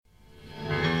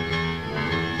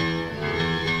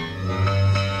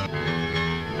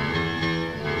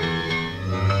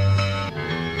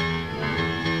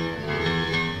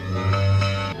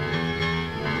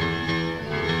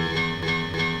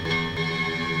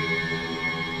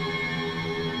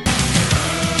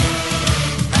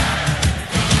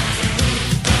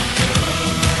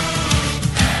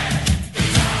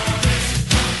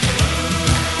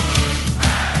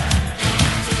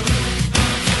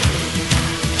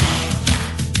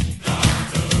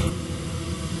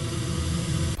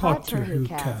Potter Who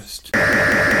Cast.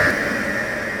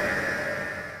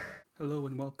 Hello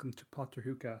and welcome to Potter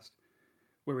Who Cast,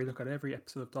 where we look at every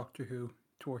episode of Doctor Who,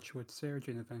 Torchwood, Sarah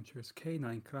Jane Adventures,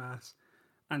 K9 Class,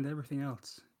 and everything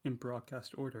else in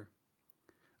broadcast order.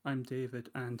 I'm David,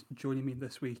 and joining me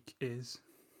this week is...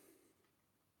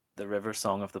 the river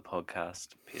song of the podcast,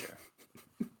 Peter.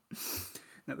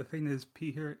 Now the thing is,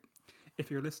 Peter,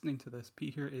 if you're listening to this,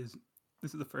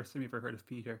 this is the first time you've ever heard of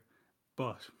Peter,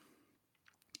 but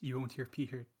you won't hear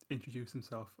Peter introduce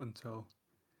himself until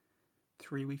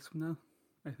 3 weeks from now,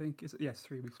 I think. Yes,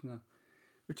 3 weeks from now,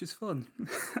 which is fun.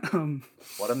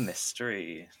 What a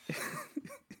mystery.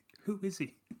 Who is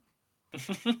he?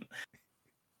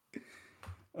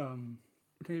 We're going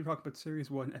to talk about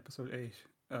Series 1, Episode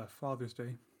 8, Father's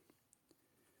Day.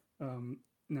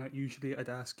 Now, usually I'd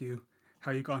ask you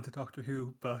how you got into Doctor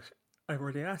Who, but I've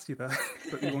already asked you that,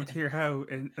 but you won't hear how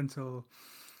until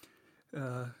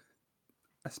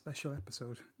a special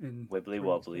episode in Wibbly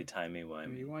wobbly, timey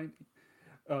wimey.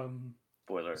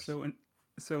 Spoilers.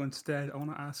 So instead, I want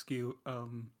to ask you,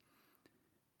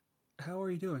 how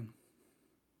are you doing?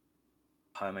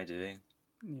 How am I doing?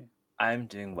 Yeah. I'm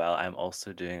doing well. I'm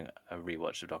also doing a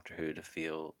rewatch of Doctor Who to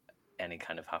feel any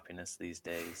kind of happiness these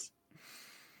days.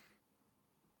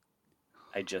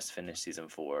 I just finished season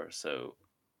 4, so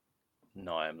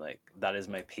now I'm like, that is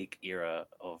my peak era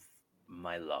of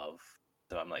my love.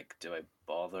 So I'm like, do I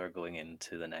bother going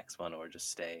into the next one or just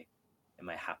stay in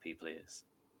my happy place?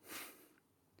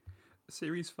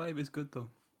 Series 5 is good though.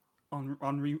 On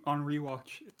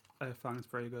rewatch, I found it's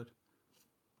very good.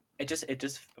 It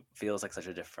just feels like such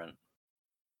a different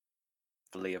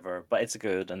flavor, but it's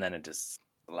good, and then it just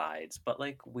slides. But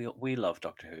like we love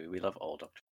Doctor Who. We love all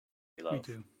Doctor Who. We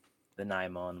do. The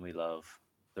Naimon. We love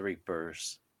the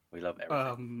Reapers. We love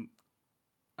everything.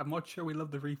 I'm not sure we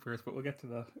love the Reapers, but we'll get to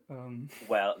that.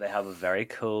 Well, they have a very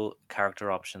cool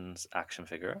character options action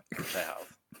figure, which I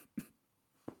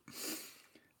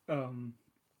have.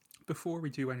 Before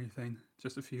we do anything,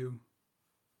 just a few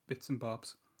bits and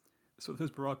bobs. So this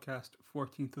is broadcast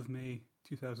 14th of May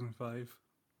 2005.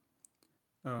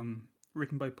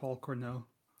 Written by Paul Cornell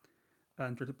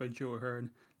and directed by Joe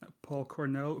Ahern. Now, Paul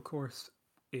Cornell, of course,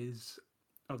 is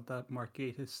of that Mark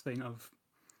Gatiss thing of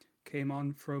came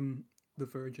on from the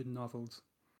Virgin novels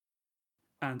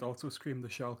and also Scream the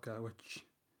Shalka, which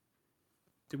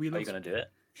Are you gonna do it?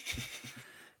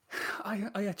 I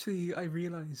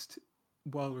realized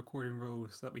while recording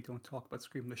Rose that we don't talk about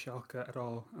Scream the Shalka at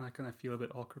all, and I kind of feel a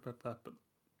bit awkward about that, but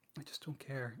I just don't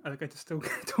care. I just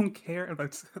don't care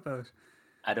about.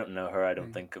 I don't know her. I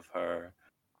don't think of her.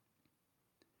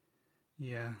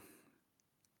 Yeah.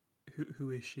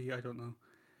 Who is she? I don't know.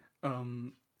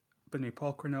 But anyway,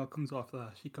 Paul Cornell comes off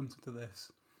that. He comes into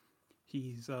this.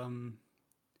 He's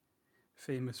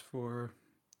famous for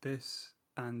this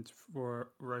and for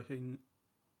writing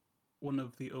one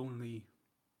of the only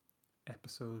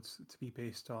episodes to be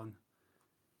based on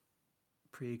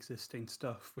pre-existing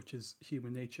stuff, which is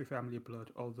Human Nature, Family of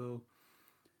Blood, although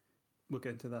we'll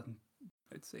get into that in,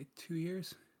 I'd say, 2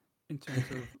 years in terms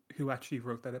of who actually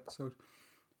wrote that episode.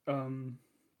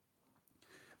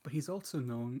 But he's also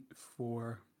known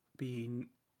for being,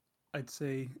 I'd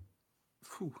say,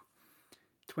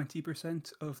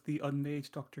 20% of the unmade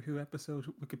Doctor Who episode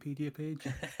Wikipedia page.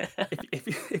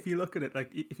 if you look at it,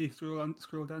 like if you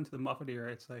scroll down to the Moffat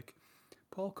era, it's like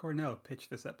Paul Cornell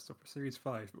pitched this episode for Series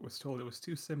 5, but was told it was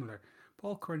too similar.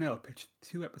 Paul Cornell pitched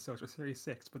 2 episodes for Series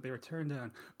 6, but they were turned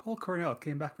down. Paul Cornell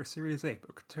came back for Series 8,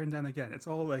 but turned down again. It's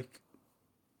all like,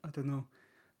 I don't know.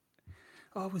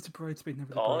 Oh, it was the bridesmaid,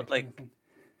 never the bride.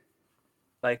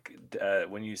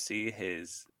 When you see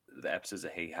the episodes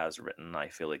that he has written, I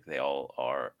feel like they all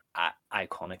are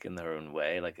iconic in their own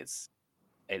way. Like it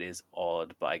is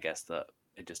odd, but I guess that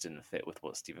it just didn't fit with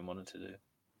what Stephen wanted to do.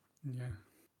 Yeah.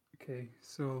 Okay,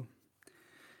 so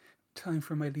time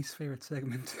for my least favorite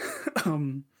segment. I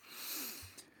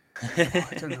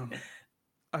don't know.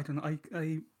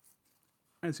 I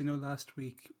as you know, last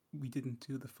week we didn't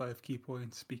do the 5 key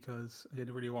points because I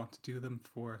didn't really want to do them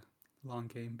for long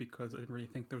game because I didn't really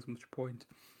think there was much point.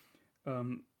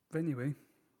 But anyway,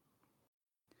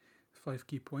 5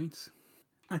 key points.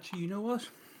 Actually, you know what?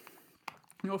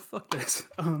 Fuck this.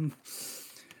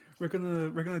 We're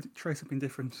gonna try something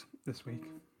different this week.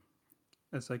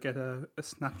 As I get a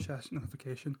Snapchat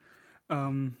notification,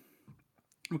 we're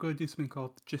gonna do something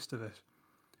called the gist of it,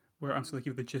 where I'm just gonna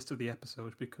give the gist of the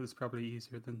episode because it's probably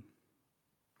easier than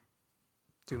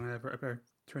doing whatever. I better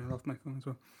turn it off my phone as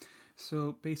well.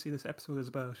 So basically, this episode is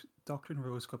about Doctor and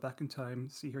Rose go back in time,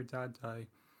 see her dad die.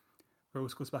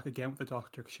 Rose goes back again with the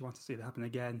Doctor because she wants to see it happen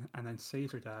again, and then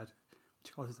saves her dad,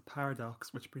 which causes a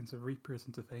paradox, which brings the Reapers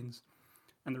into things,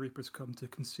 and the Reapers come to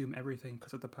consume everything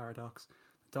because of the paradox.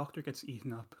 The Doctor gets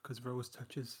eaten up because Rose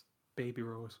touches baby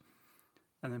Rose,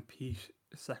 and then Pete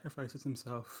sacrifices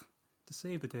himself to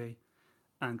save the day,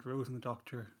 and Rose and the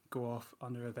Doctor go off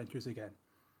on their adventures again.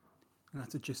 And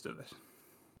that's the gist of it.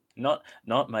 Not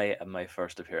my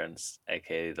first appearance,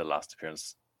 aka the last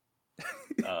appearance,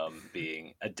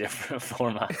 being a different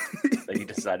format that you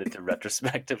decided to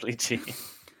retrospectively change.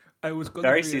 I was going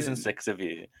Very to season 6 of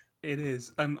you. It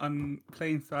is. I'm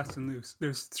playing fast and loose.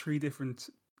 There's 3 different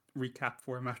recap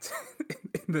formats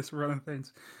in this run of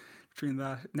things. Between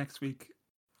that, next week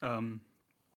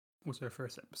was our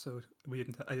first episode. I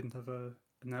didn't have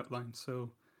an outline,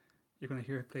 so you're gonna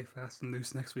hear it play fast and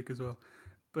loose next week as well.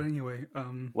 But anyway,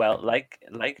 Well, like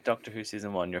Doctor Who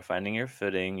season 1, you're finding your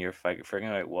footing. You're figuring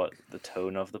out what the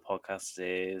tone of the podcast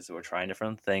is. We're trying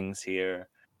different things here.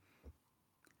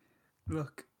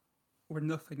 look, we're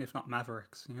nothing if not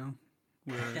mavericks. You know,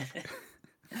 we're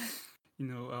you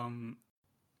know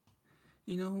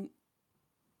you know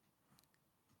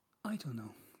I don't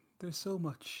know. There's so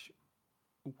much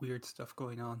weird stuff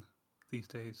going on these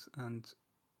days, and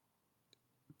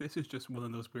this is just one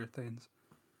of those weird things.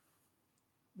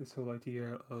 This whole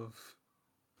idea of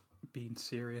being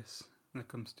serious when it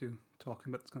comes to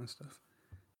talking about this kind of stuff.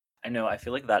 I know. I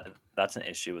feel like that's an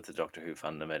issue with the Doctor Who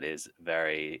fandom. It is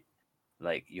very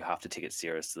like you have to take it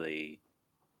seriously.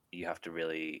 You have to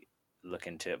really look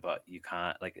into it, but you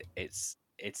can't. Like it's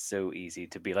so easy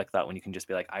to be like that when you can just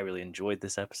be like, I really enjoyed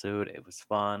this episode. It was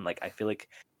fun. Like I feel like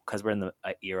because we're in the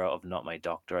era of Not My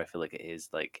Doctor, I feel like it is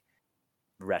like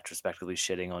retrospectively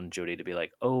shitting on Jodie to be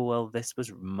like, oh well, this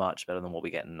was much better than what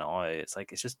we get now. It's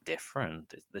like it's just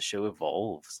different. The show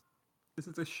evolves. This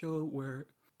is a show where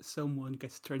someone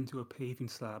gets turned into a paving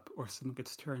slab, or someone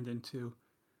gets turned into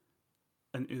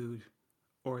an ood,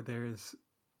 or there's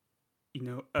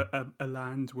a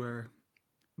land where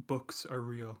books are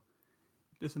real.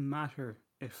 It doesn't matter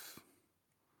if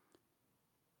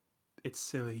it's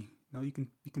silly. No, you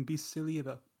can be silly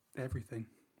about everything.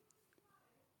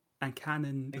 And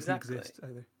canon doesn't exist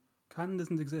either. Canon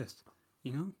doesn't exist.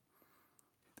 You know,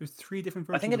 there's 3 different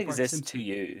versions. I think it of Bart exists Simpson. to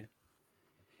you.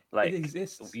 Like It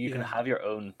exists. you can have your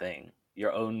own thing,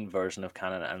 your own version of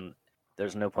canon, and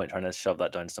there's no point trying to shove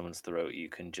that down someone's throat. You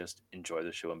can just enjoy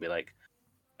the show and be like,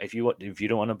 if you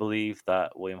don't want to believe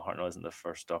that William Hartnell isn't the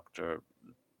first Doctor,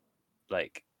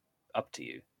 like, up to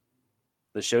you.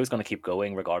 The show's going to keep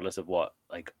going regardless of what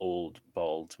like old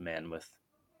bald men with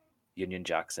Union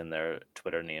Jacks in their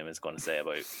Twitter name is going to say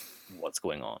about what's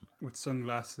going on. With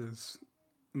sunglasses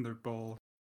and they're bald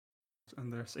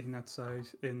and they're sitting outside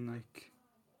in like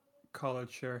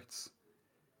collared shirts,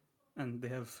 and they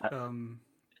have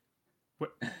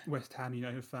West Ham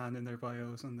United fan in their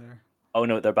bios and their Oh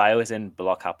no, their bio is in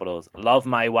block capitals. Love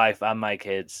my wife and my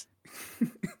kids.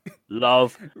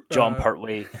 Love John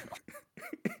Pertwee.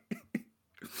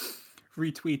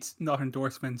 Retweets, not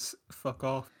endorsements. Fuck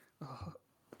off. Oh,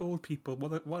 old people.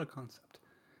 What a concept.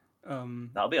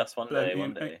 That'll be us one day.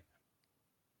 One day.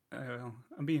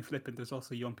 I'm being flippant. There's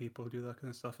also young people who do that kind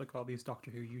of stuff, like all these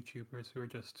Doctor Who YouTubers who are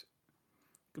just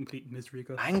complete misery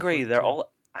guts. Angry. They're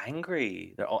all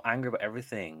angry. They're all angry about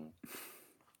everything.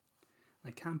 I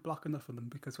can't block enough of them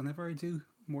because whenever I do,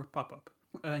 more pop up.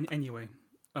 Anyway,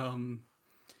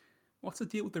 what's the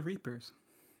deal with the Reapers?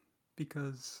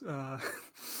 Because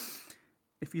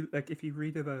if you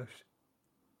read about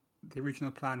the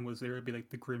original plan was there would be like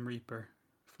the Grim Reaper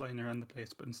flying around the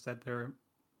place, but instead they're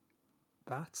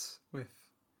bats with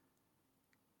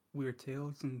weird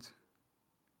tails and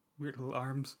weird little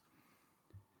arms.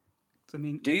 I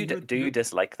mean, do you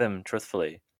dislike them?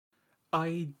 Truthfully,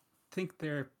 I think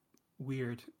they're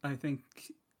weird. I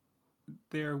think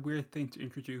they're a weird thing to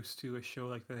introduce to a show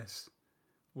like this,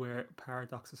 where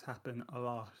paradoxes happen a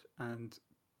lot and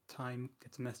time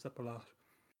gets messed up a lot.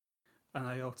 And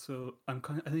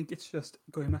I think it's just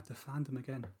going back to fandom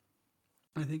again.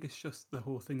 I think it's just the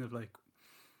whole thing of like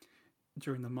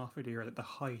during the Moffat era, at the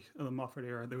height of the Moffat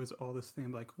era, there was all this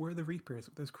thing like, where are the Reapers?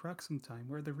 There's cracks in time.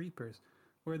 Where are the Reapers?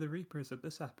 Where are the Reapers if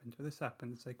this happened or this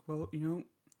happened? It's like, well,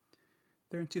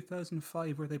 they're in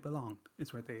 2005 where they belong.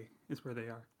 Is where they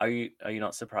are. Are you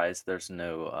not surprised there's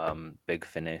no Big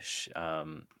Finish,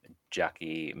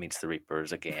 Jackie meets the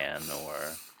Reapers again, or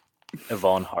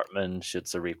Yvonne Hartman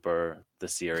shoots a Reaper, the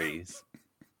series?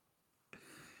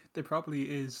 There probably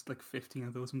is like 15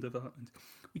 of those in development.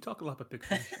 We talk a lot about Big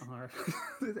Finish on our.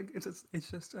 It's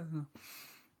just I don't know.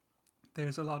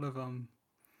 There's a lot of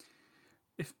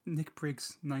If Nick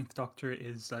Briggs' Ninth Doctor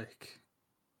is like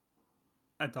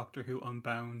a Doctor Who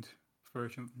Unbound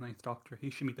version of the Ninth Doctor. He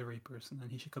should meet the Reapers, and then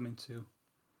he should come into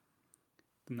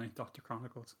the Ninth Doctor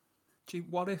Chronicles. Gee,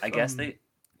 what if? I guess they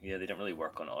don't really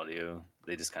work on audio.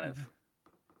 They just kind of Yeah.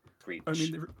 screech. I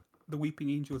mean, the Weeping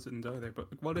Angels didn't die there, but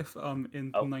what if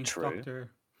in the Oh, Ninth true.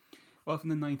 Doctor, what if in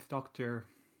the Ninth Doctor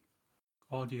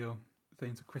audio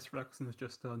things that Chris Eccleston has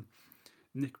just done,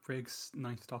 Nick Briggs'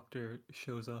 Ninth Doctor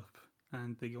shows up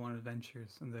and they go on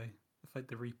adventures and they fight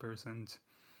the Reapers and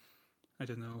I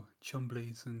don't know,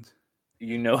 Chumblies and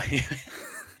You know,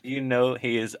 you know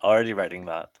he is already writing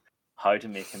that. How to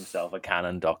make himself a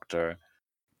canon Doctor.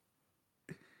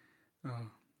 oh,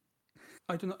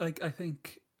 I don't know. Like I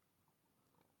think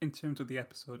in terms of the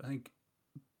episode, I think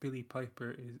Billie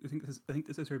Piper is. I think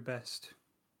this is her best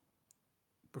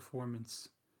performance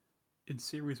in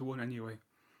series 1 anyway.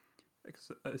 Like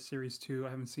series 2, I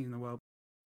haven't seen in a while,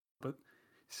 but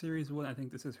series 1, I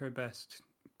think this is her best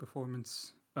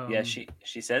performance. Yeah, she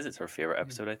says it's her favorite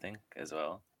episode, I think, as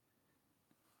well.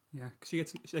 Yeah,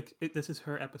 cause this is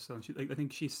her episode. I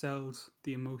think she sells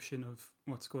the emotion of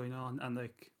what's going on and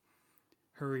like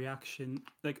her reaction,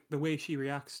 like the way she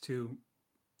reacts to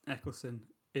Eccleston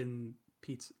in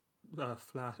Pete's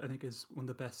flat. I think is one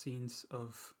of the best scenes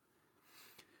of,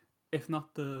 if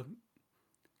not the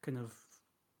kind of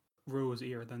Rose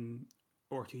era, then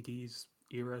RTD's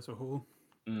era as a whole,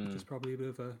 which is probably a bit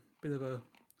of a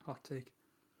hot take.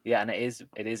 Yeah, and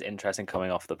it is interesting coming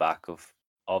off the back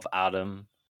of Adam,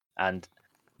 and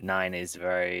 9 is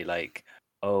very like,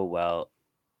 oh well,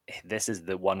 this is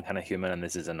the one kind of human and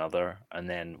this is another, and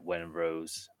then when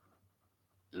Rose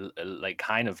like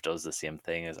kind of does the same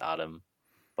thing as Adam,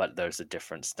 but there's a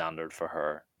different standard for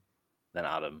her than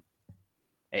Adam.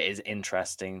 It is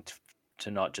interesting to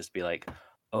not just be like,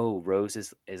 oh, Rose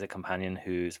is a companion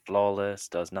who's flawless,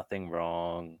 does nothing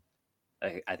wrong.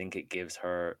 I think it gives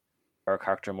her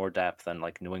character more depth, and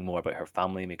like knowing more about her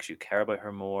family makes you care about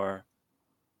her more.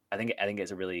 I think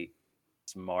it's a really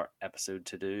smart episode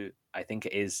to do. I think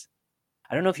it is.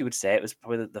 I don't know if you would say it was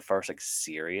probably the first like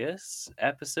serious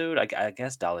episode. I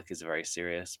guess Dalek is very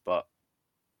serious, but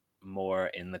more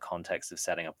in the context of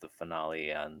setting up the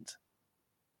finale and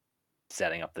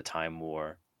setting up the Time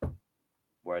War.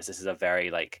 Whereas this is a very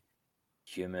like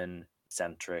human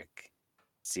centric,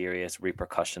 serious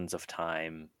repercussions of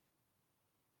time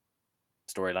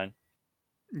storyline.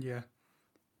 Yeah.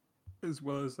 As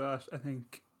well as that, I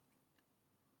think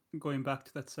going back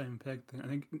to that Simon Pegg thing, I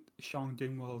think Sean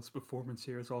Dingwall's performance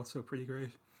here is also pretty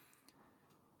great.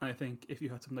 And I think if you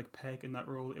had something like Pegg in that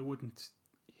role, it wouldn't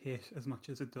hit as much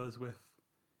as it does with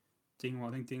Dingwall.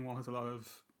 I think Dingwall has a lot of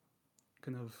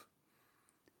kind of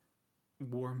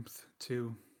warmth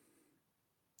to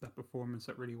that performance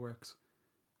that really works.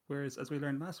 Whereas, as we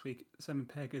learned last week, Simon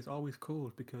Pegg is always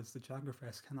cold because the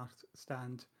Jagrafess cannot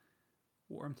stand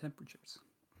warm temperatures.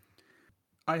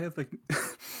 I have like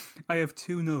I have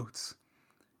 2 notes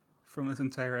from this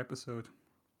entire episode,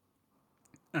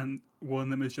 and one of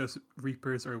them is just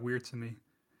Reapers are weird to me.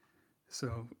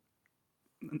 So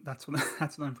that's what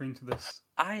I'm bringing to this.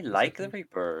 I like the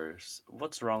Reapers.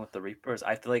 What's wrong with the Reapers?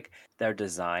 I feel like their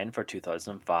design for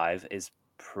 2005 is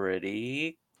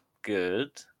pretty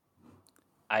good.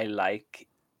 I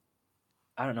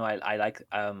don't know. I like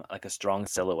a strong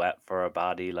silhouette for a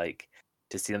body, like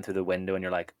to see them through the window and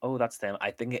you're like, oh, that's them.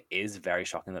 I think it is very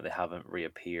shocking that they haven't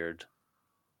reappeared,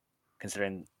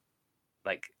 considering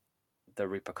like the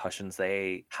repercussions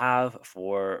they have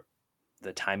for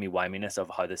the timey-wiminess of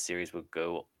how the series would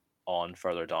go on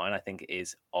further down. I think it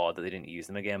is odd that they didn't use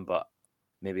them again, but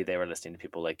maybe they were listening to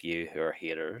people like you who are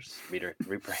haters, Reaper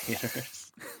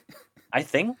haters. I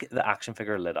think the action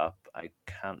figure lit up. I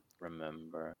can't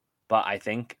remember, but I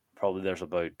think probably there's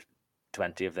about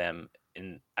 20 of them.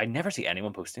 I never see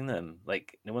anyone posting them.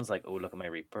 Like no one's like, "Oh, look at my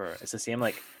Reaper." It's the same.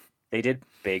 Like they did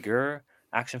bigger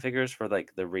action figures for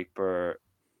like the Reaper,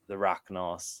 the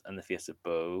Rachnos, and the Face of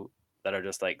Bo that are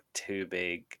just like too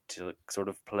big to like, sort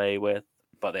of play with,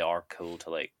 but they are cool to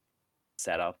like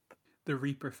set up. The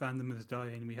Reaper fandom is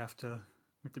dying. We have to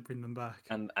bring them back.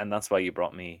 And that's why you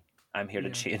brought me. I'm here to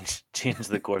change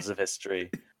the course of history.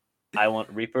 I want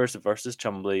Reapers versus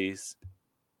Chumblies.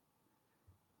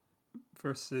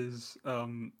 Versus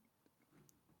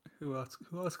who else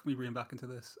can we bring back into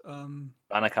this?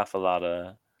 Banaka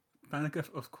Falada.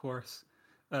 Banaka, of course.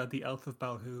 The Elf of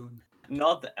Balhoon.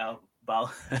 Not the Elf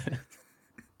Balhoon.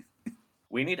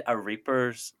 We need a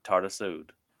Reapers TARDISode.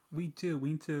 We do.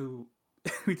 We need to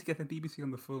get the BBC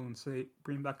on the phone. Say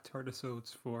bring back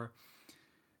TARDISodes for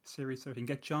series 13.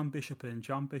 Get John Bishop in.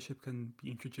 John Bishop can be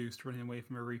introduced running away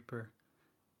from a Reaper.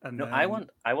 And no, then...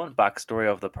 I want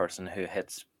backstory of the person who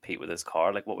hits Pete with his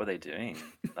car. Like, what were they doing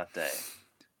that day?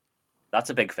 That's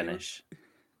a big They were, finish.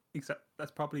 except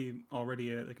that's probably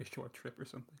already like a short trip or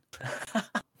something.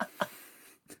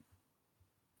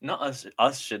 Not us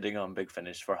shitting on Big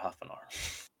Finish for half an hour.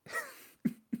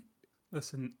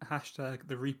 Listen, hashtag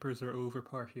the Reapers are over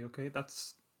party, okay?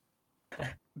 That's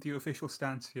the official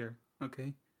stance here,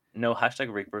 okay? No,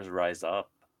 hashtag Reapers rise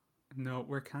up. No,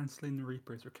 we're cancelling the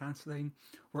Reapers. We're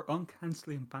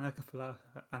uncancelling Banica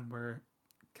Falata, and we're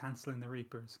cancelling the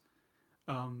Reapers.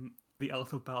 The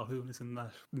Alpha Balhoun is in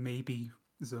that maybe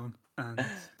zone, and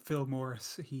Phil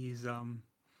Morris, he's in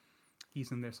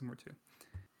there somewhere too.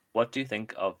 What do you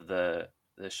think of the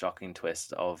shocking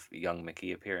twist of young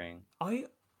Mickey appearing? I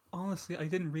honestly, I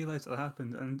didn't realize that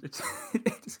happened, and it's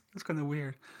kind of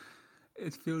weird.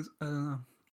 It feels I don't know.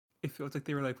 It feels like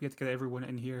they were like, we have to get everyone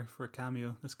in here for a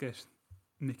cameo. Let's get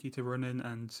Mickey to run in,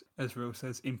 and as Rose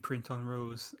says, imprint on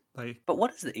Rose. Like But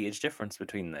what is the age difference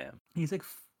between them? he's like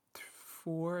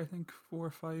four, I think 4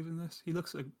 or 5 in this. He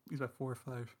looks like he's about 4 or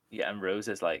 5. Yeah, and Rose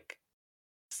is like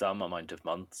some amount of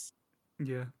months.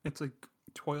 Yeah, it's like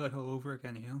Twilight all over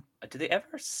again. You know? Do they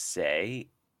ever say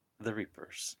the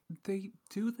Reapers? They?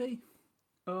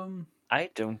 I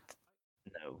don't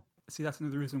know. See, that's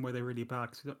another reason why they're really bad.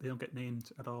 Cause they don't get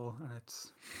named at all, and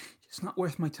it's just not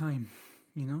worth my time.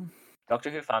 You know?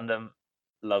 Doctor Who fandom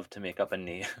love to make up a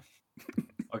name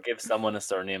or give someone a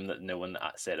surname that no one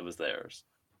said it was theirs.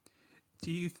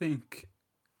 Do you think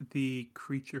the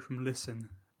creature from Listen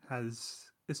has?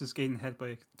 This is getting ahead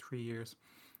by 3 years.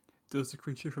 Does the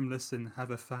creature from Listen have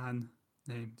a fan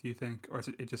name? Do you think, or is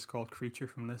it just called Creature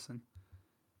from Listen?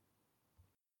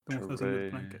 The one with the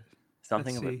blanket.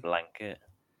 Something Let's about see. blanket.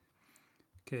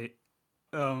 Okay.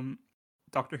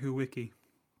 Doctor Who wiki.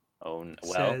 Oh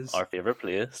well, Says- our favorite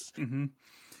place.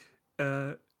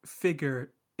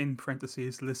 Figure in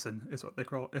parentheses listen is what they're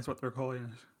calling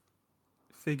it.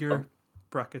 Figure Oh.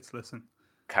 brackets listen.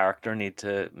 Character need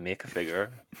to make a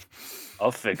figure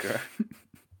of figure.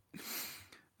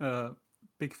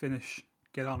 Big Finish,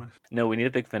 get on it. No, we need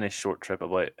a Big Finish short trip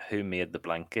about who made the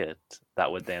blanket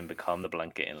that would then become the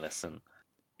blanket in Listen.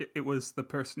 It was the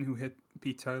person who hit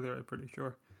Pete Tyler, I'm pretty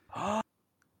sure.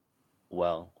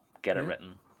 Well, get it Yeah.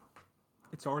 written.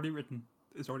 It's already written.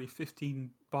 There's already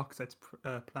 15 box sets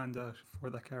planned out for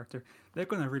that character. They're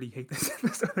going to really hate this.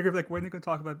 They're gonna be like, when are they going to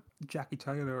talk about Jackie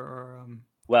Tyler or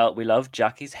Well, we love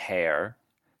Jackie's hair.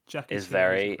 Jackie's Is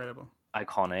hair very- incredible.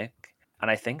 Iconic.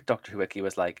 And I think Doctor Who Wiki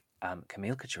was like,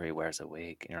 Camille Couture wears a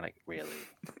wig. And you're like, really?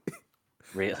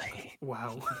 Really?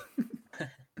 Wow.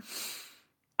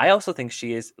 I also think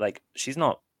she is, like, she's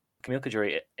not, Camille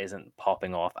Couture isn't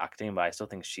popping off acting, but I still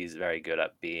think she's very good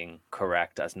at being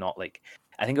correct as not, like,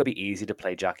 I think it would be easy to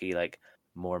play Jackie, like,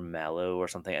 more mellow or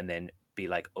something and then be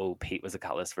like, oh, Pete was a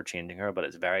catalyst for changing her. But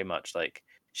it's very much like,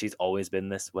 she's always been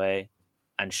this way.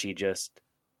 And she just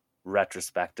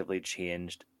retrospectively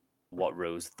changed what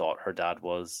Rose thought her dad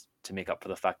was to make up for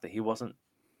the fact that he wasn't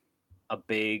a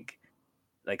big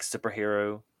like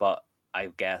superhero, but I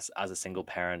guess as a single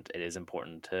parent it is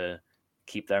important to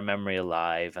keep their memory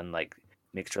alive and like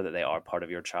make sure that they are part of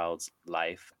your child's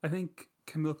life. I think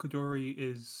Camille Coduri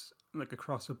is like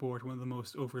across the board one of the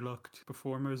most overlooked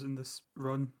performers in this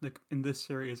run, like in this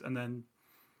series, and then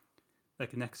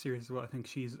like the next series as well. I think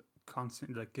she's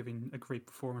constantly like giving a great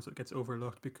performance that gets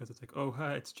overlooked because it's like, oh,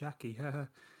 it's Jackie,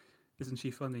 isn't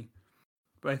she funny?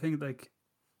 But I think like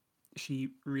she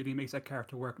really makes that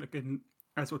character work. Like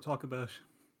as we'll talk about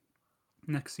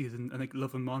next season, I think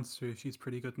Love and Monster, she's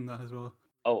pretty good in that as well.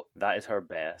 Oh, that is her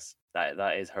best.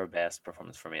 That is her best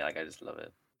performance for me. Like I just love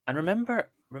it. And remember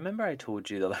I told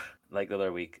you the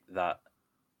other week that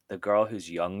the girl who's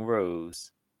young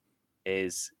Rose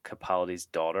is Capaldi's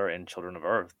daughter in Children of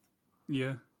Earth.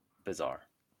 Yeah, Bizarre.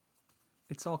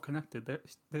 it's all connected.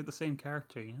 They're the same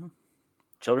character, you know.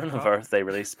 Children of Earth, they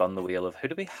really spun the wheel of who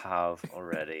do we have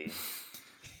already?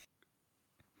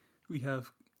 We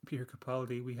have Peter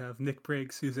Capaldi. We have Nick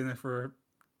Briggs, who's in it for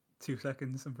 2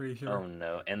 seconds, I'm pretty sure. Oh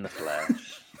no, in the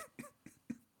flesh.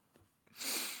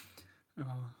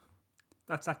 Oh,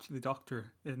 that's actually the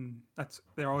Doctor.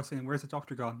 They're always saying, "Where's the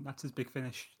Doctor gone?" That's his Big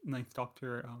Finish 9th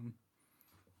Doctor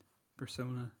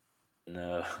persona.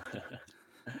 No.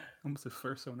 Almost a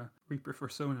fursona. Reaper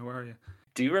fursona. Where are you?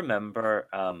 Do you remember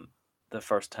the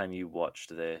first time you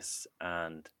watched this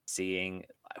and seeing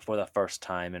for the first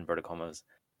time in inverted commas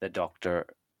the Doctor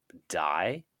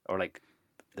die, or like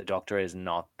the Doctor is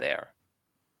not there?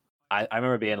 I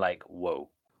remember being like, whoa.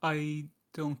 I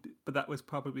don't, but that was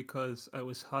probably because I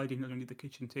was hiding underneath the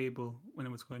kitchen table when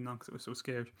it was going on because I was so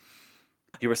scared.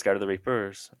 You were scared of the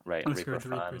Reapers, right? I'm Reaper scared of the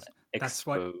fan Reapers. That's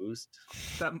why- exposed.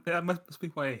 That must be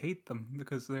why I hate them,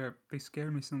 because they scare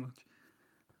me so much.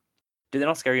 Do they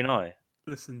not scare you now?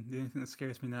 Listen, the only thing that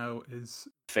scares me now is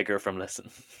Figure from Listen.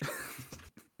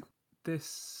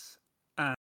 this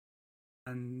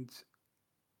and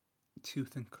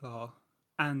Tooth and Claw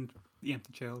and The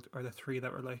Empty Child are the three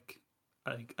that were like,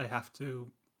 I have to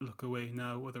look away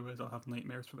now, otherwise I'll have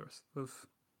nightmares for the rest of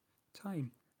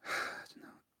time. I don't know.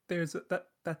 There's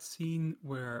that scene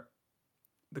where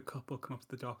the couple come up to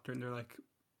the doctor and they're like,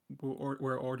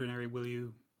 "We're ordinary.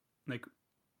 Like,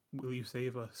 will you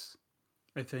save us?"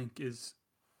 I think is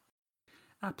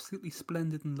absolutely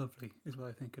splendid and lovely. Is what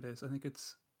I think it is. I think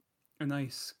it's a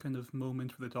nice kind of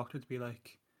moment for the doctor to be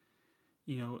like,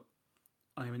 you know,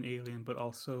 I'm an alien, but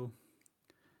also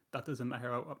that doesn't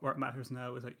matter. What matters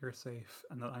now is that you're safe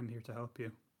and that I'm here to help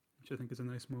you, which I think is a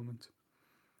nice moment.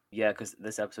 Yeah, because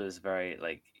this episode is very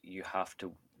like you have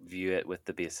to view it with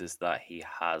the basis that he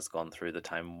has gone through the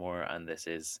time war, and this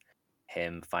is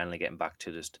him finally getting back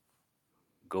to just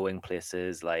going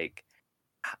places, like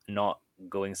not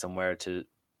going somewhere to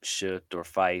shoot or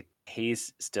fight.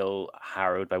 He's still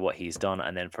harrowed by what he's done,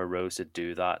 and then for Rose to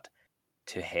do that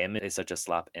to him is such a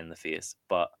slap in the face.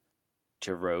 But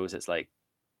to Rose, it's like,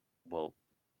 well,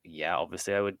 yeah,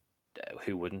 obviously I would.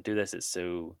 Who wouldn't do this? It's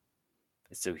so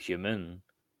human.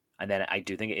 And then I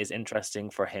do think it is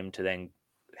interesting for him to then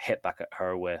hit back at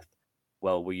her with,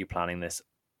 well, were you planning this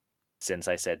since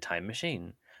I said time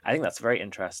machine? I think that's very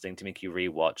interesting to make you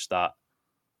rewatch that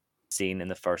scene in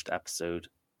the first episode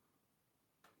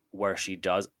where she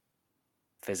does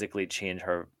physically change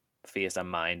her face and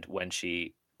mind when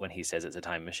he says it's a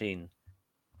time machine.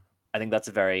 I think that's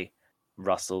a very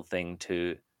Russell thing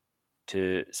to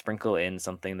sprinkle in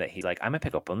something that he's like, I might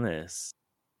pick up on this.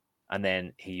 And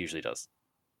then he usually does.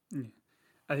 Yeah.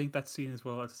 I think that scene as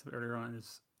well, as I said earlier on,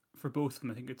 is for both of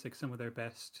them. I think it's like some of their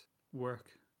best work.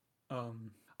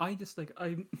 I just like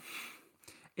I.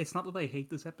 It's not that I hate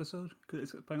this episode because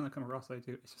it's kind of like I'm a Ross. I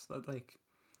do. It's just that like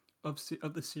of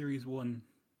the series one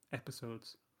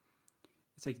episodes,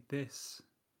 it's like this,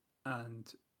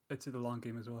 and it's the long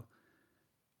game as well.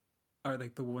 Are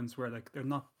like the ones where like they're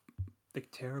not like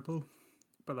terrible,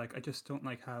 but like I just don't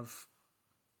like have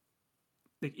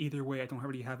like either way. I don't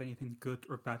really have anything good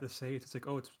or bad to say. It's like,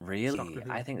 oh, it's Doctor Really?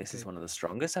 Who. I think this is Okay, one of the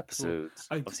strongest cool. episodes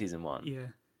I of season one. yeah.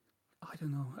 I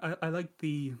don't know. I like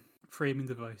the framing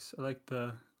device. I like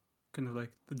the kind of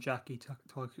like the Jackie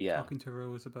Yeah. talking to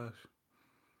Rose about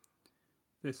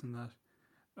this and that.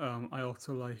 I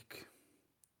also like.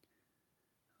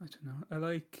 I don't know. I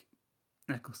like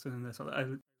Eccleston in this.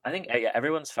 I think yeah,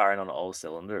 everyone's firing on all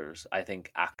cylinders. I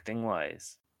think acting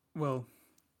wise. Well,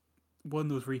 one of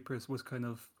those Reapers was kind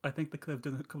of. I think they could have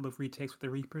done a couple of retakes with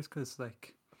the Reapers because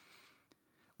like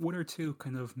one or two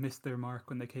kind of missed their mark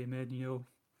when they came in. You know,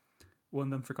 one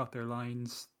of them forgot their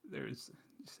lines. It's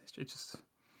just it's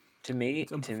To me,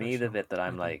 the unprofessional. bit that I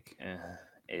I'm think. like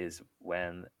is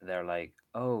when they're like,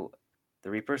 "Oh, the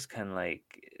Reapers can like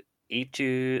eat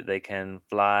you. They can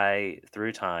fly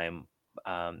through time.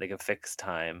 They can fix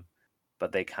time,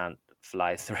 but they can't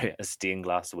fly through a stained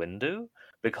glass window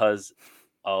because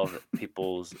of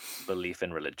people's belief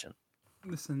in religion."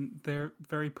 Listen, they're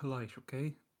very polite.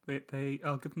 Okay,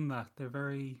 I'll give them that. They're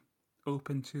very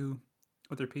open to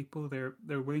other people. They're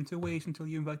willing to wait until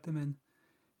you invite them in.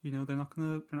 You know, they're not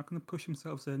gonna push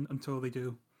themselves in until they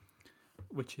do,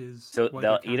 which is So why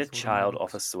they're they'll eat a cancelled in the child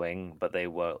off books. a swing, but they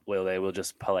will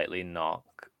just politely knock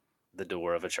the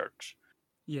door of a church.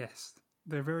 Yes,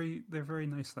 they're very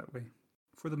nice that way,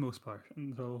 for the most part,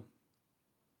 until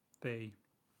they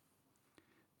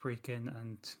break in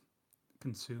and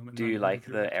consume and Do you never like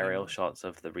do it the again. aerial shots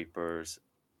of the Reapers,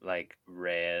 like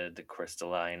red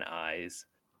crystalline eyes,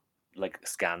 like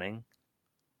scanning?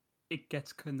 It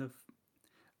gets kind of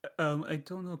I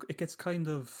don't know. It gets kind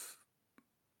of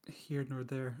here nor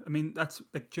there. I mean, that's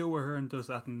like Joe Ahern does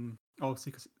that, and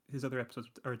obviously because his other episodes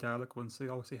are Dalek ones, so he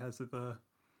obviously has the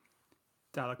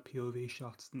Dalek POV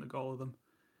shots in like all of them.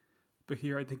 But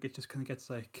here, I think it just kind of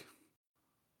gets like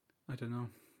I don't know,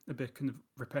 a bit kind of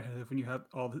repetitive when you have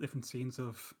all the different scenes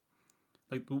of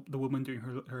like the woman doing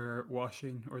her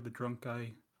washing or the drunk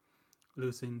guy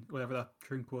losing whatever that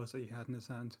drink was that he had in his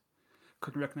hand.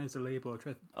 Couldn't recognize the label. Or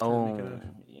try to make it out.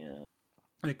 Oh, yeah.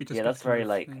 Like it just Yeah, gets that's kind very of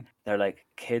like they're like,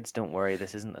 kids, don't worry,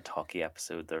 this isn't a talkie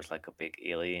episode. There's like a big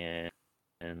alien,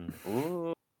 and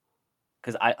ooh,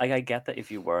 because I get that if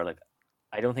you were like,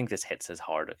 I don't think this hits as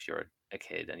hard if you're a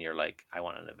kid and you're like, I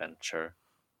want an adventure.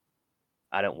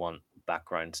 I don't want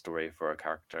background story for a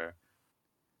character.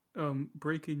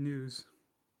 breaking news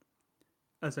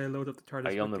as I load up the Are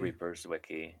TARDIS you on the wiki. Reapers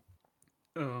wiki?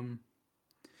 Um,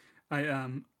 I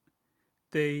am.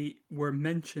 They were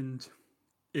mentioned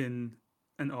in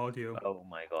an audio. Oh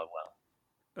my god, well.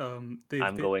 They've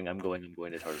I'm going to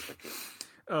TARDIS Wiki.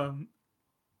 um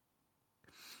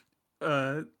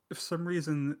for some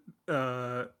reason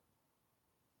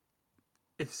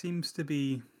it seems to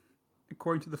be,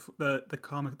 according to the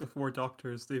comic The Four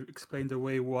Doctors, they've explained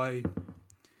away why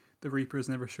the Reapers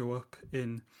never show up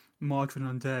in Modern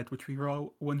Undead, which we were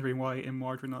all wondering why in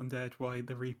Modern Undead, why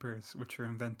the Reapers, which were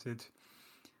invented,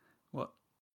 what,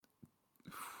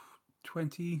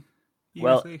 20 years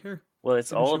Well, later, it's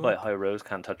didn't all show about up. how Rose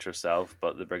can't touch herself,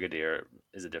 but the Brigadier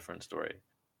is a different story.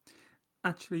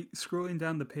 Actually, scrolling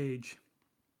down the page,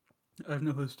 I've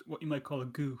noticed what you might call a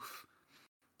goof,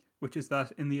 which is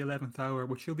that in the 11th hour,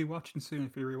 which you'll be watching soon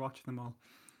if you're rewatching them all,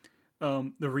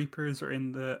 the Reapers are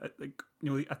in the, like,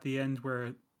 at the end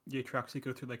where the Atraxi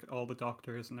go through like all the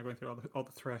doctors and they're going through all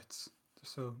the threats.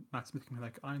 So Matt Smith can be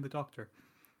like, I'm the doctor.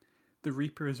 The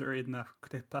Reapers are in that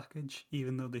clip package,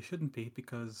 even though they shouldn't be,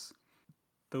 because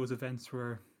those events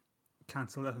were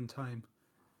cancelled out in time.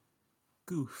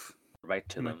 Goof, Right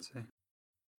to you them. might say.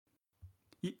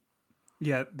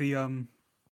 Yeah, the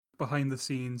behind the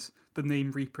scenes, the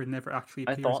name Reaper never actually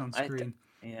appears on screen.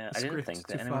 I didn't think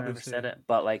that anyone ever said Fabergé. it,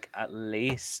 but like at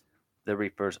least the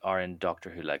Reapers are in Doctor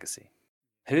Who Legacy.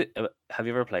 Who have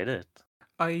you ever played it?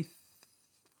 I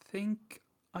think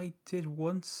I did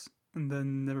once and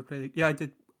then never played it. Yeah, I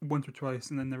did once or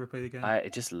twice and then never played again.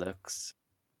 It just looks.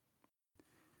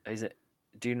 Is it?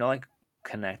 Do you not like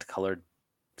connect colored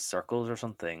circles or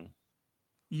something?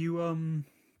 You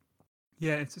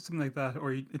yeah, it's just something like that,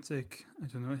 or it's like, I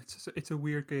don't know. It's a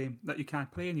weird game that you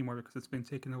can't play anymore because it's been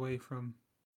taken away from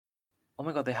Oh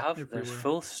my god, there's everywhere.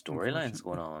 full storylines Unfortunately.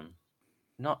 going on.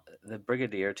 Not the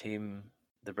Brigadier team,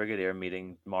 the Brigadier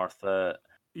meeting Martha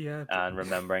Yeah, and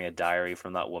remembering a diary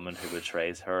from that woman who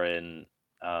betrays her in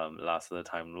Last of the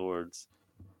Time Lords,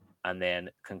 and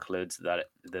then concludes that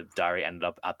the diary ended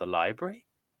up at the library.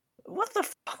 What the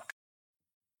fuck?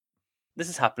 This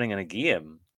is happening in a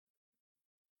game.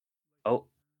 Oh,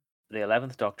 the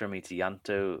 11th Doctor meets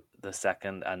Yanto, the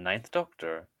 2nd and 9th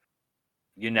Doctor,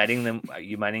 uniting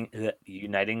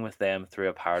with them through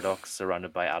a paradox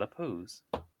surrounded by adipose.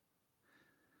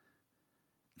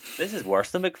 This is worse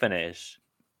than McFinish.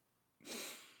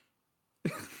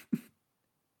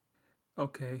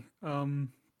 Okay.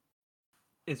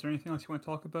 Is there anything else you want to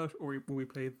talk about, or will we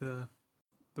play the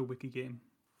wiki game?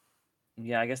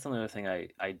 Yeah, I guess the only other thing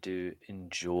I do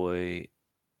enjoy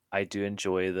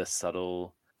the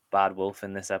subtle bad wolf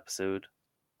in this episode.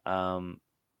 On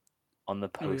the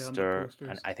Oh yeah, on the poster, and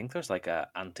posters. I think there's like a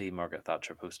anti Margaret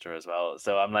Thatcher poster as well.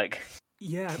 So I'm like,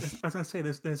 Yeah, I was gonna say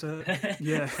there's a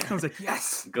yeah. I was like,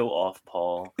 yes. Go off,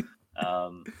 Paul.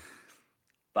 But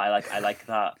I like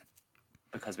that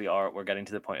because we're getting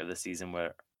to the point of the season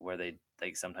where they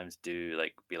like sometimes do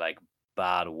like be like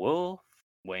bad wolf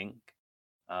wink.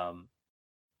 But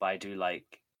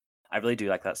I really do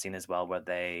like that scene as well where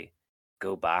they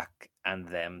go back and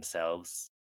themselves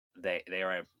they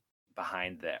are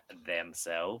behind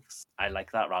themselves. I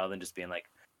like that rather than just being like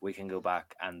we can go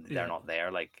back and they're Yeah, not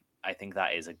there. Like I think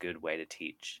that is a good way to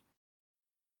teach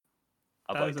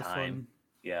that about was a time. fun.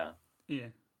 Yeah. Yeah,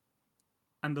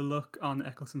 and the look on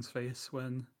Eccleston's face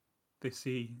when they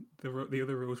see the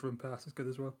other Rose run past is good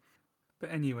as well.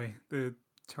 But anyway, the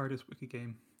TARDIS wiki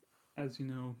game. As you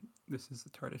know, this is the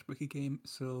TARDIS wiki game,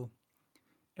 so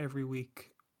every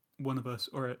week one of us,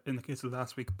 or in the case of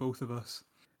last week, both of us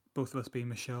being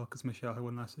Michelle, because Michelle had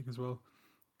one last week as well,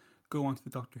 go onto the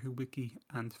Doctor Who wiki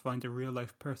and find a real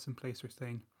life person, place, or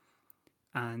thing,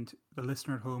 and the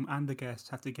listener at home and the guest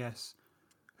have to guess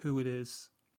who it is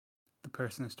the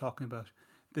person is talking about.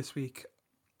 This week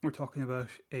we're talking about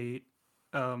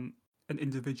an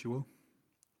individual.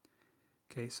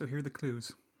 Okay, so here are the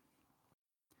clues.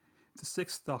 The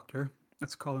Sixth Doctor,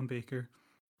 that's Colin Baker,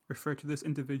 referred to this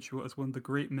individual as one of the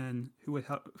great men who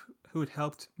had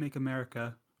helped make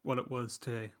America what it was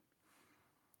today.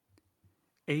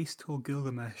 Ace told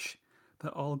Gilgamesh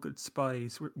that all good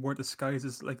spies wore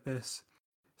disguises like this,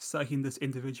 citing this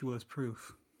individual as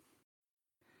proof.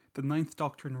 The Ninth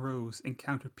Doctor and Rose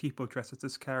encountered people dressed as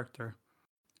this character,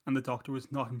 and the Doctor was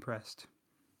not impressed.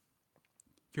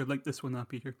 You'll like this one,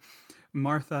 Peter.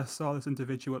 Martha saw this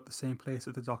individual at the same place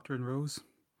as the Doctor and Rose.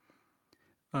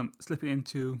 Slipping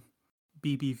into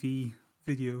BBV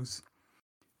videos,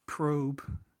 Probe,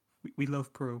 we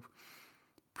love Probe.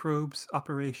 Probe's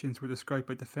operations were described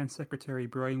by Defense Secretary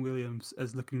Brian Williams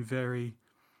as looking very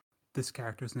this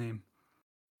character's name.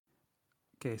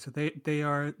 Okay, so they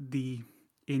are the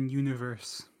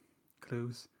in-universe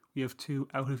clues. We have 2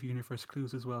 out-of-universe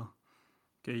clues as well.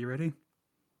 Okay, you ready?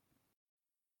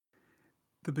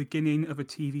 The beginning of a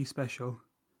TV special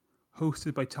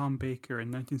hosted by Tom Baker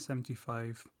in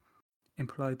 1975,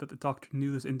 implied that the Doctor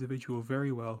knew this individual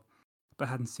very well, but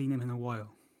hadn't seen him in a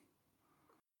while.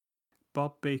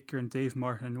 Bob Baker and Dave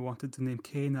Martin wanted to name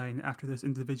K9 after this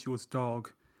individual's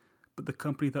dog, but the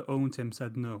company that owned him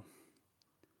said no.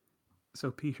 So,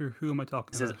 Peter, who am I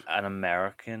talking This about? is an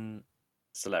American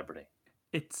celebrity.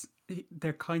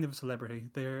 They're kind of a celebrity.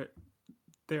 They're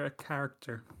a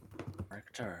character,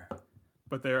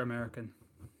 but they're American.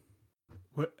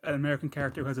 An American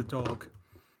character who has a dog.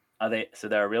 Are they? So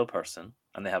they're a real person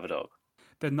and they have a dog.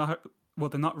 They're not. Well,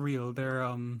 they're not real. They're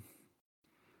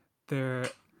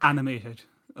animated.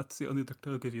 That's the only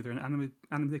they'll give you. They're an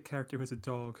animated character who has a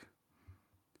dog.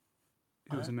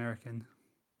 Who's American.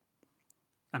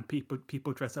 And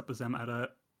people dress up as them at a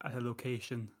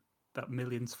location that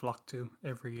millions flock to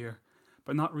every year,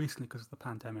 but not recently because of the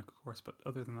pandemic, of course. But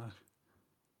other than that,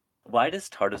 why does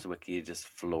TARDIS Wiki just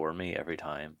floor me every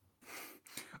time?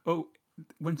 Oh,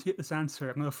 once you get this answer,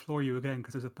 I'm going to floor you again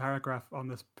because there's a paragraph on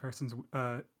this person's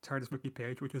TARDIS Wiki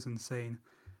page which is insane.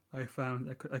 I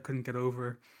found I couldn't get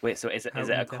over. Wait, so is it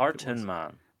a cartoon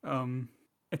man?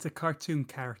 It's a cartoon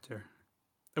character.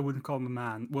 I wouldn't call him a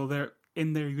man. Well, they're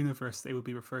in their universe. They would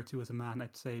be referred to as a man,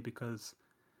 I'd say, because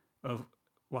of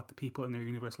what the people in their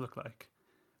universe look like.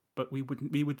 But we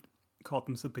would call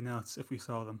them something else if we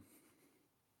saw them.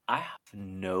 I have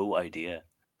no idea.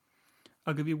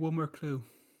 I'll give you one more clue.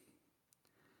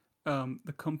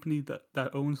 The company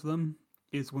that owns them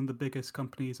is one of the biggest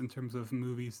companies in terms of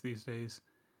movies these days,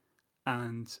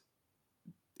 and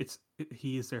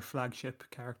he is their flagship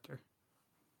character.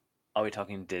 Are we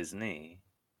talking Disney?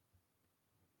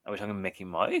 Are we talking Mickey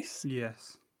Mouse?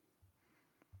 Yes.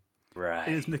 Right.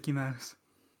 It is Mickey Mouse.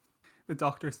 The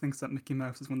Doctor thinks that Mickey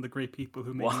Mouse is one of the great people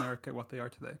who made America what they are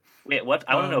today. Wait, what?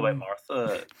 I want to know about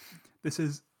Martha. This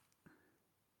is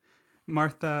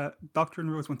Martha. Doctor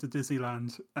and Rose went to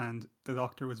Disneyland, and the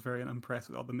Doctor was very unimpressed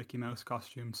with all the Mickey Mouse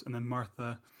costumes. And then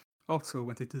Martha also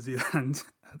went to Disneyland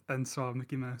and saw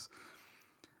Mickey Mouse.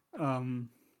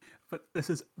 But this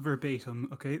is verbatim,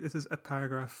 okay? This is a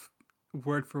paragraph,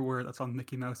 word for word, that's on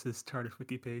Mickey Mouse's TARDIS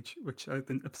Wiki page, which I've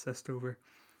been obsessed over.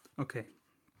 Okay.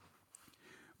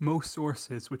 Most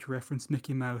sources which reference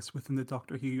Mickey Mouse within the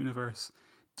Doctor Who universe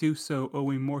do so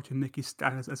owing more to Mickey's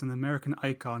status as an American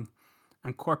icon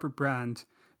and corporate brand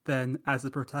than as the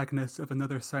protagonist of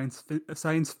another science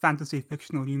fantasy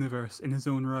fictional universe in his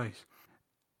own right,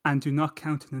 and do not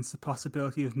countenance the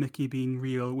possibility of Mickey being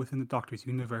real within the Doctor's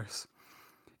universe,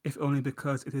 if only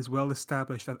because it is well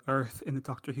established that Earth in the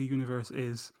Doctor Who universe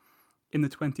is, in the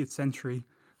 20th century,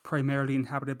 primarily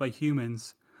inhabited by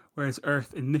humans, whereas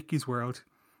Earth in Mickey's world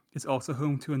is also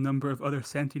home to a number of other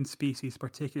sentient species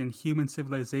partaking in human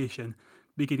civilization,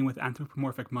 beginning with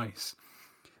anthropomorphic mice.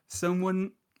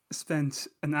 Someone spent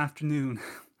an afternoon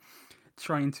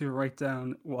trying to write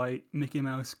down why Mickey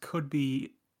Mouse could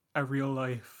be a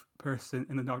real-life person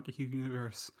in the Doctor Who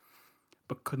universe,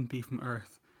 but couldn't be from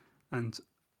Earth, and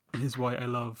it is why I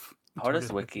love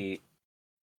TARDIS Wiki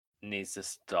needs to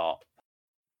stop.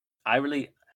 I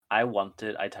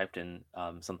typed in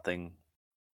something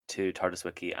to TARDIS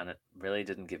Wiki, and it really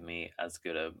didn't give me as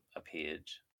good a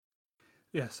page.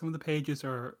 Yeah, some of the pages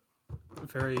are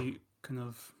very kind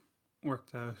of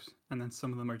worked out, and then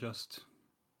some of them are just...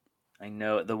 I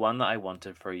know, the one that I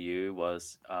wanted for you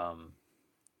was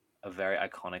a very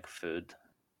iconic food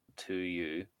to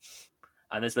you,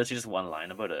 and there's literally just one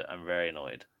line about it. I'm very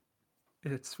annoyed.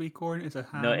 Is it sweet corn? Is it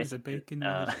ham? No, is it bacon?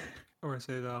 Or is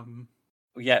it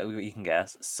Yeah, you can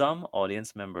guess. Some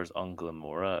audience members on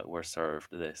Glamora were served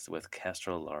this with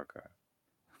Kestrel lager.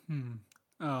 I'm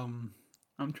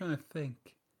trying to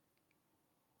think.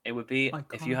 It would be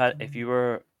if you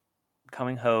were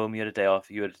coming home, you had a day off,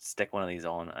 you would stick one of these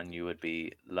on, and you would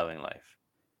be loving life.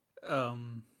 I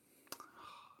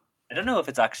don't know if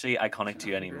it's actually iconic to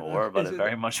you anymore, but it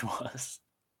very much was.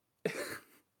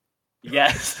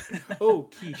 Yes. Oh,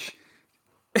 quiche.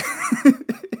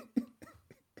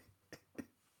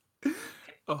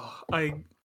 I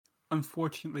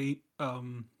unfortunately,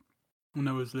 when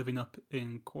I was living up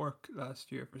in Cork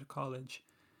last year for college,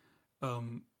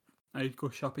 I'd go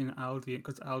shopping at Aldi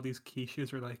because Aldi's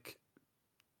quiches are like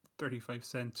 35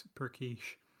 cents per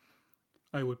quiche.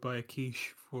 I would buy a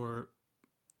quiche for,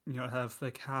 have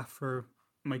like half for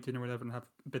my dinner or whatever, and have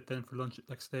a bit then for lunch the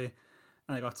next day.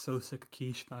 And I got so sick of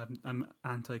quiche that I'm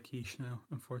anti-quiche now,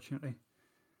 unfortunately.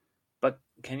 But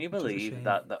can you believe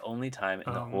that the only time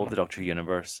in the whole of the Doctor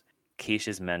universe quiche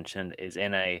is mentioned is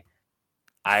in an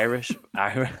Iris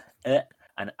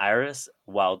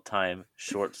Wildtime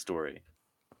short story,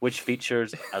 which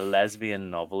features a lesbian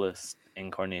novelist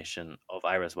incarnation of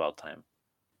Iris Wildtime?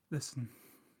 Listen,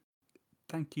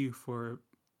 thank you for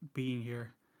being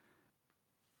here.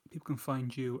 People can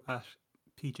find you at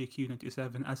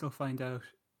PJQ97, as they'll find out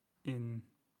in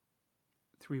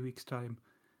 3 weeks' time.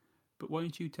 But why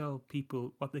don't you tell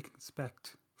people what they can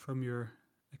expect from your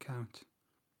account?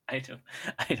 I don't,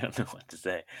 I don't know what to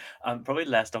say. Probably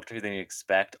less Doctor Who than you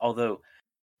expect. Although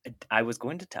I was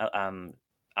going to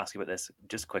ask you about this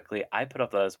just quickly. I put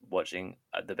up that I was watching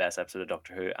the best episode of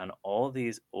Doctor Who, and all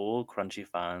these old crunchy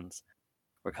fans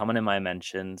were coming in my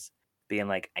mentions, being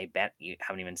like, "I bet you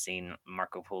haven't even seen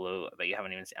Marco Polo. I bet you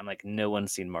haven't even seen." I'm like, "No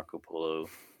one's seen Marco Polo,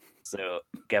 so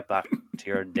get back to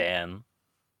your den,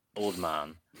 old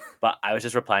man." But I was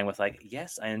just replying with like,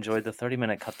 "Yes, I enjoyed the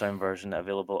 30-minute cut down version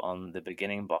available on the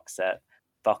beginning box set.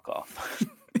 Fuck off."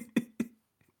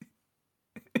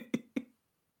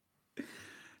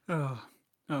 Oh,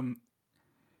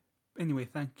 anyway,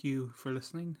 thank you for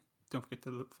listening. Don't forget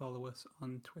to follow us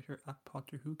on Twitter at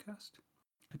PotterWhoCast.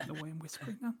 I don't know why I'm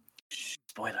whispering now.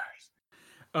 Spoilers.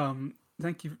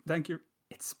 Thank you.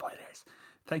 It's spoilers.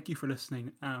 Thank you for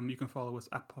listening. You can follow us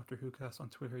at PotterWhoCast on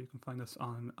Twitter. You can find us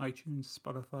on iTunes,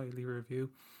 Spotify. Leave a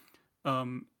review.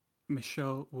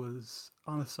 Michelle was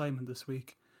on assignment this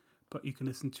week, but you can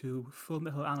listen to Full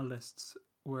Metal Analysts,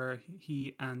 where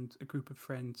he and a group of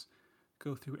friends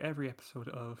go through every episode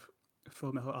of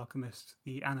Full Metal Alchemist,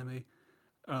 the anime.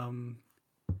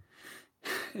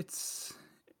 It's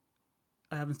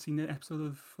I haven't seen an episode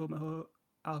of Full Metal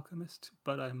Alchemist,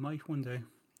 but I might one day.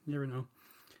 You never know.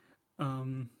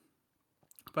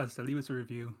 But as I said, leave us a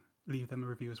review. Leave them a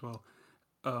review as well.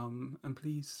 And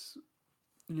please,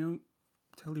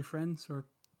 tell your friends or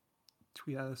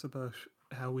tweet at us about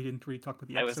how we didn't really talk about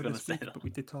the episode this week, but we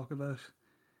did talk about.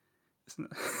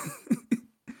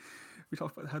 We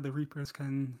talked about how the Reapers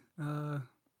can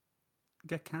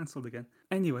get cancelled again.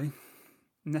 Anyway,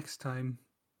 next time,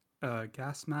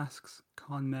 gas masks,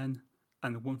 con men,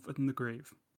 and 1 foot in the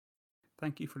grave.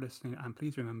 Thank you for listening, and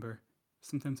please remember,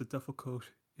 sometimes a duffel coat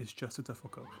is just a duffel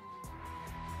coat.